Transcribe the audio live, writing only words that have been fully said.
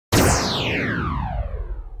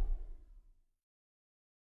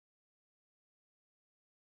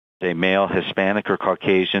A male, Hispanic or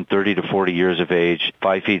Caucasian, 30 to 40 years of age,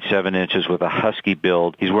 5 feet 7 inches with a husky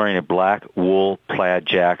build. He's wearing a black wool plaid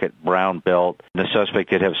jacket, brown belt. The suspect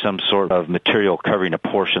could have some sort of material covering a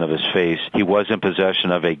portion of his face. He was in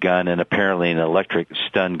possession of a gun and apparently an electric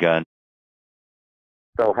stun gun.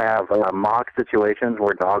 They'll have mock situations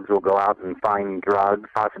where dogs will go out and find drugs,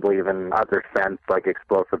 possibly even other scents like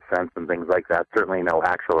explosive scents and things like that. Certainly no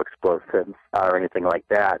actual explosives or anything like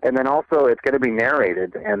that. And then also it's going to be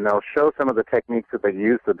narrated, and they'll show some of the techniques that they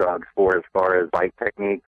use the dogs for as far as bite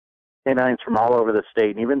techniques. Canines from all over the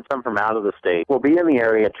state, and even some from out of the state, will be in the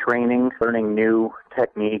area training, learning new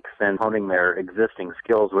techniques, and honing their existing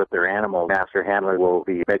skills with their animal. Master handler will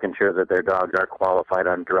be making sure that their dogs are qualified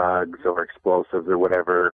on drugs or explosives or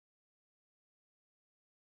whatever